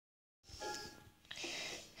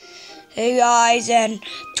Hey guys, and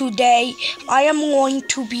today I am going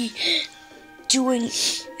to be doing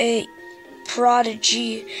a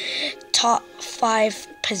Prodigy top 5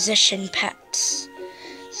 position pets.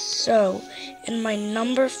 So, in my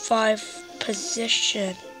number 5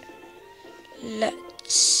 position,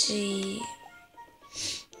 let's see.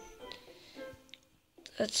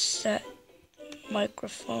 Let's set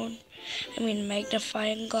magnifying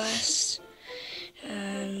glass,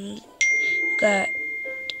 and got.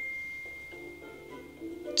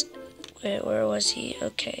 Wait, where was he?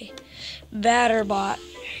 Okay. Batterbot.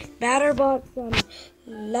 Batterbot's on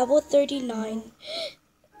level 39,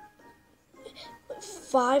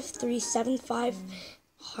 5375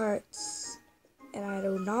 hearts. And I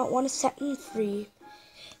do not want to set him free.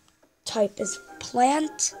 Type is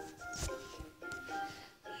plant.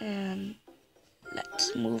 And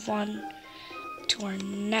let's move on to our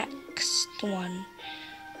next one.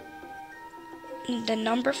 In the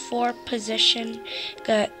number 4 position,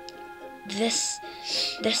 got this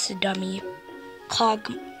dummy,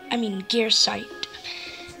 gear sight,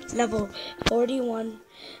 level 41,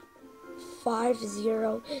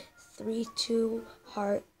 5032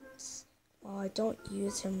 hearts. Well, I don't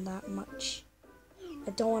use him that much.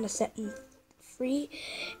 I don't want to set him free,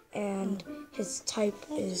 and his type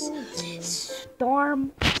is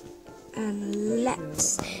storm. And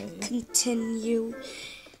let's continue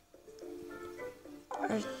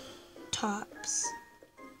our tops.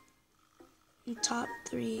 In top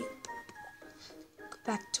 3, go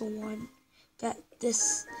back to 1. We got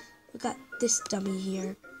this dummy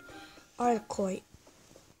here. Artichoit.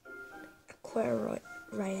 Aquariate,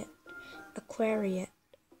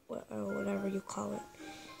 or whatever you call it.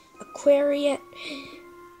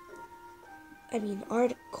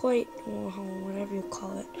 Artichoit, or whatever you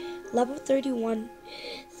call it. Level 31,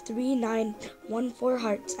 3914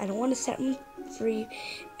 hearts. I don't want to set him free,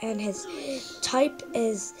 and his type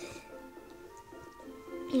is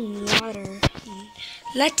water.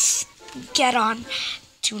 Let's get on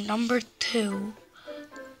to number 2.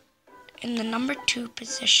 In the number 2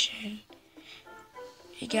 position,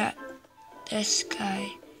 you got this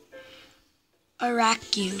guy,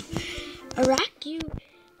 Aracu. Aracu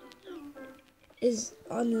is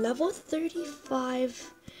on level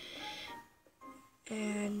 35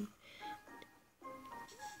 and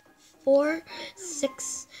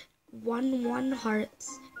 4611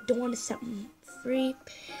 hearts. Don't want to set him free.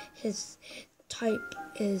 His type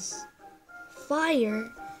is fire.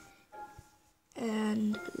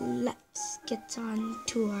 And let's get on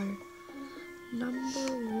to our number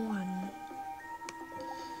 1.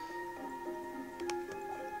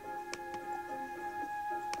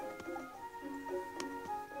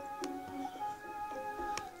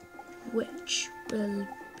 Which will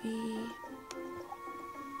be,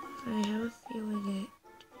 I have a feeling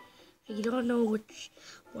I don't know which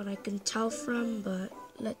one I can tell from, but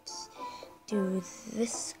let's do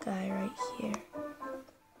this guy right here.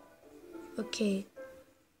 Okay.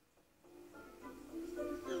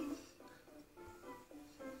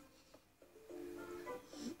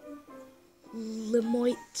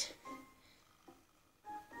 Lemoite's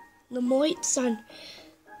on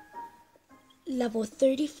level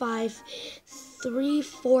 35,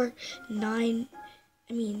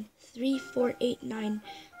 3489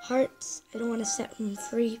 hearts. I don't want to set him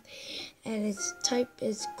free, and his type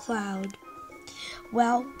is cloud.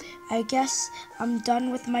 Well, I guess I'm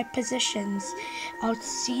done with my positions. I'll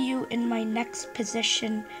see you in my next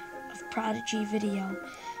position of Prodigy video.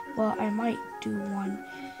 Well, I might do one,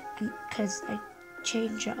 because I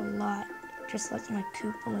change it a lot, just like my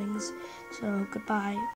Koopalings. So, goodbye.